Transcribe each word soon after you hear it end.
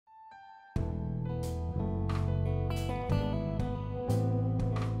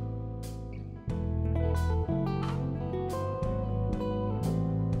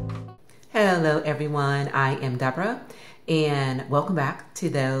Hello everyone, I am Deborah and welcome back to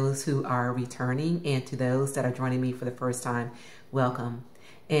those who are returning and to those that are joining me for the first time. Welcome,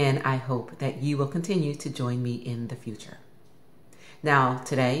 and I hope that you will continue to join me in the future. Now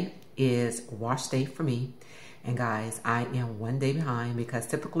today is wash day for me, and guys, I am one day behind because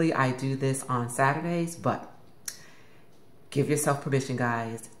typically I do this on Saturdays, but give yourself permission,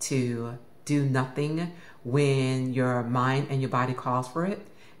 guys, to do nothing when your mind and your body calls for it.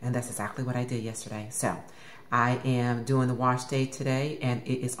 And that's exactly what I did yesterday. So I am doing the wash day today and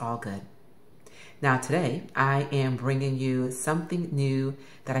it is all good. Now today I am bringing you something new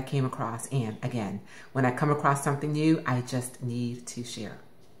that I came across. And again, when I come across something new, I just need to share.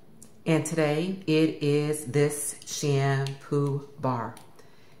 And today it is this shampoo bar.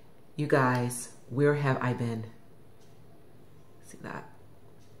 You guys, where have I been? See that?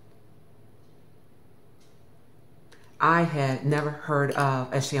 I had never heard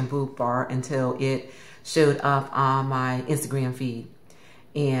of a shampoo bar until it showed up on my Instagram feed.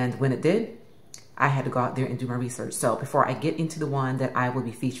 And when it did, I had to go out there and do my research. So before I get into the one that I will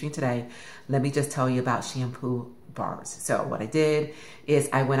be featuring today, let me just tell you about shampoo bars. So what I did is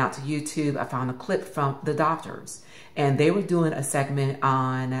I went out to YouTube. I found a clip from the doctors, and they were doing a segment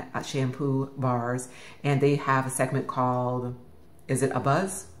on shampoo bars, and they have a segment called, is it a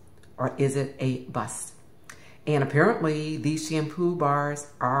buzz or is it a bust? And apparently these shampoo bars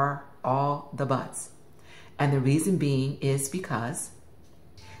are all the buzz. And the reason being is because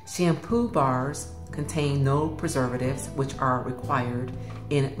shampoo bars contain no preservatives, which are required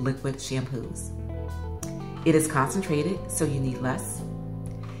in liquid shampoos. It is concentrated, so you need less.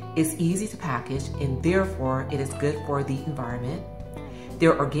 It's easy to package, and therefore it is good for the environment.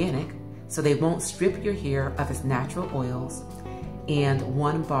 They're organic, so they won't strip your hair of its natural oils. And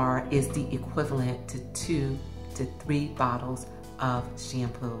one bar is the equivalent to 2 to 3 bottles of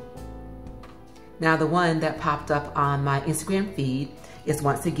shampoo. Now the one that popped up on my Instagram feed is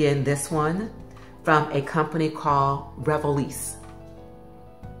once again this one from a company called Revolise.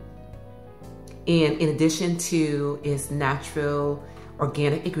 And in addition to its natural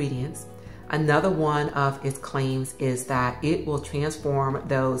organic ingredients, another one of its claims is that it will transform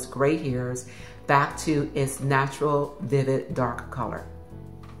those gray hairs back to its natural vivid dark color.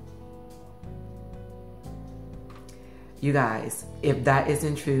 You guys, if that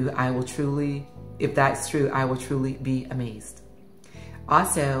isn't true, if that's true, I will truly be amazed.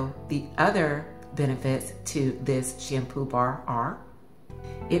 Also, the other benefits to this shampoo bar are,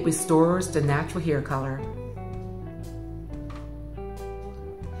 it restores the natural hair color,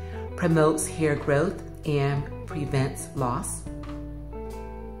 promotes hair growth and prevents loss,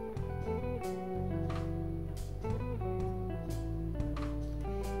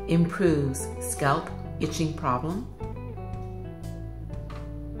 improves scalp itching problem,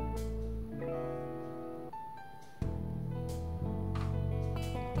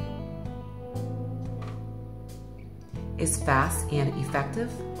 is fast and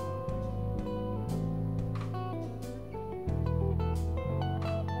effective,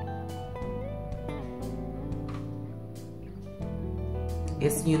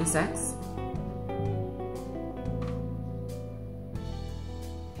 it's unisex,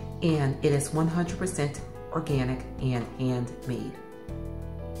 and it is 100% organic and handmade.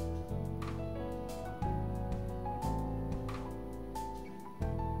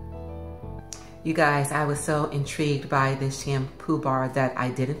 You guys, I was so intrigued by this shampoo bar that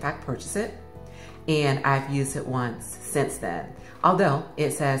I did in fact purchase it, and I've used it once since then, although it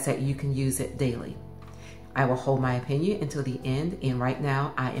says that you can use it daily. I will hold my opinion until the end, and right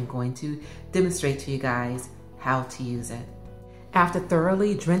now I am going to demonstrate to you guys how to use it. After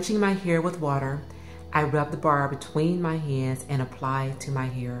thoroughly drenching my hair with water, I rub the bar between my hands and apply it to my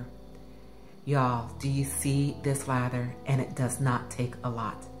hair. Y'all, do you see this lather? And it does not take a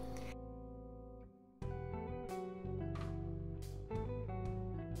lot.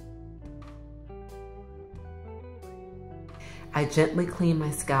 I gently clean my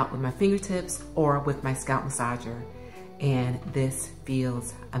scalp with my fingertips or with my scalp massager, and this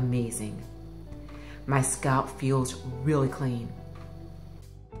feels amazing. My scalp feels really clean.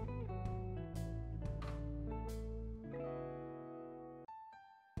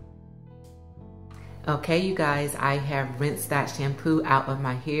 Okay, you guys, I have rinsed that shampoo out of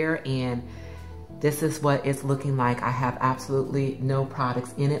my hair, and this is what it's looking like. I have absolutely no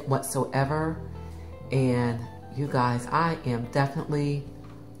products in it whatsoever, and you guys, I am definitely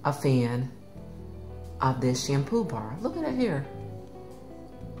a fan of this shampoo bar. Look at it here.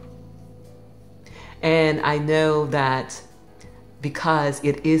 And I know that because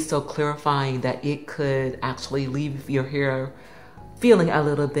it is so clarifying that it could actually leave your hair feeling a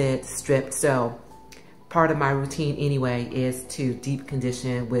little bit stripped. So part of my routine anyway is to deep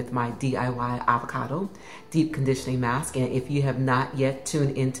condition with my DIY avocado deep conditioning mask. And if you have not yet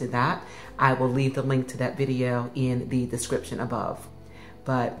tuned into that, I will leave the link to that video in the description above.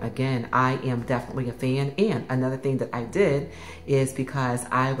 But again, I am definitely a fan. And another thing that I did is because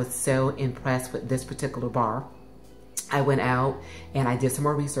I was so impressed with this particular bar, I went out and I did some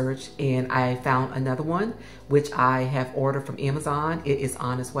more research and I found another one, which I have ordered from Amazon. It is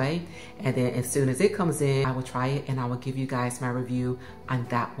on its way. And then as soon as it comes in, I will try it and I will give you guys my review on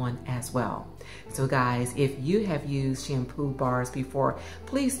that one as well. So guys, if you have used shampoo bars before,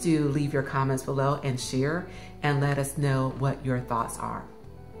 please do leave your comments below and share and let us know what your thoughts are.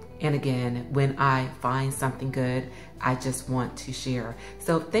 And again, when I find something good, I just want to share.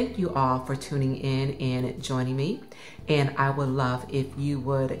 So thank you all for tuning in and joining me. And I would love if you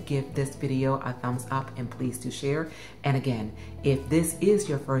would give this video a thumbs up and please do share. And again, if this is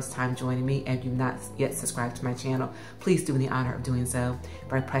your first time joining me and you've not yet subscribed to my channel, please do me the honor of doing so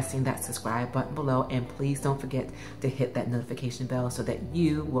by pressing that subscribe button below. And please don't forget to hit that notification bell so that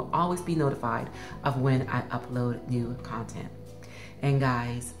you will always be notified of when I upload new content. And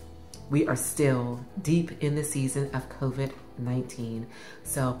guys, we are still deep in the season of COVID-19,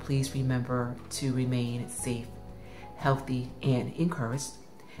 so please remember to remain safe, healthy, and encouraged.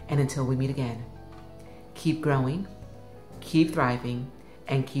 And until we meet again, keep growing, keep thriving,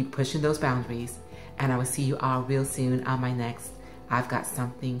 and keep pushing those boundaries. And I will see you all real soon on my next I've Got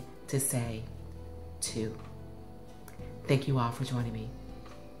Something to Say Too. Thank you all for joining me.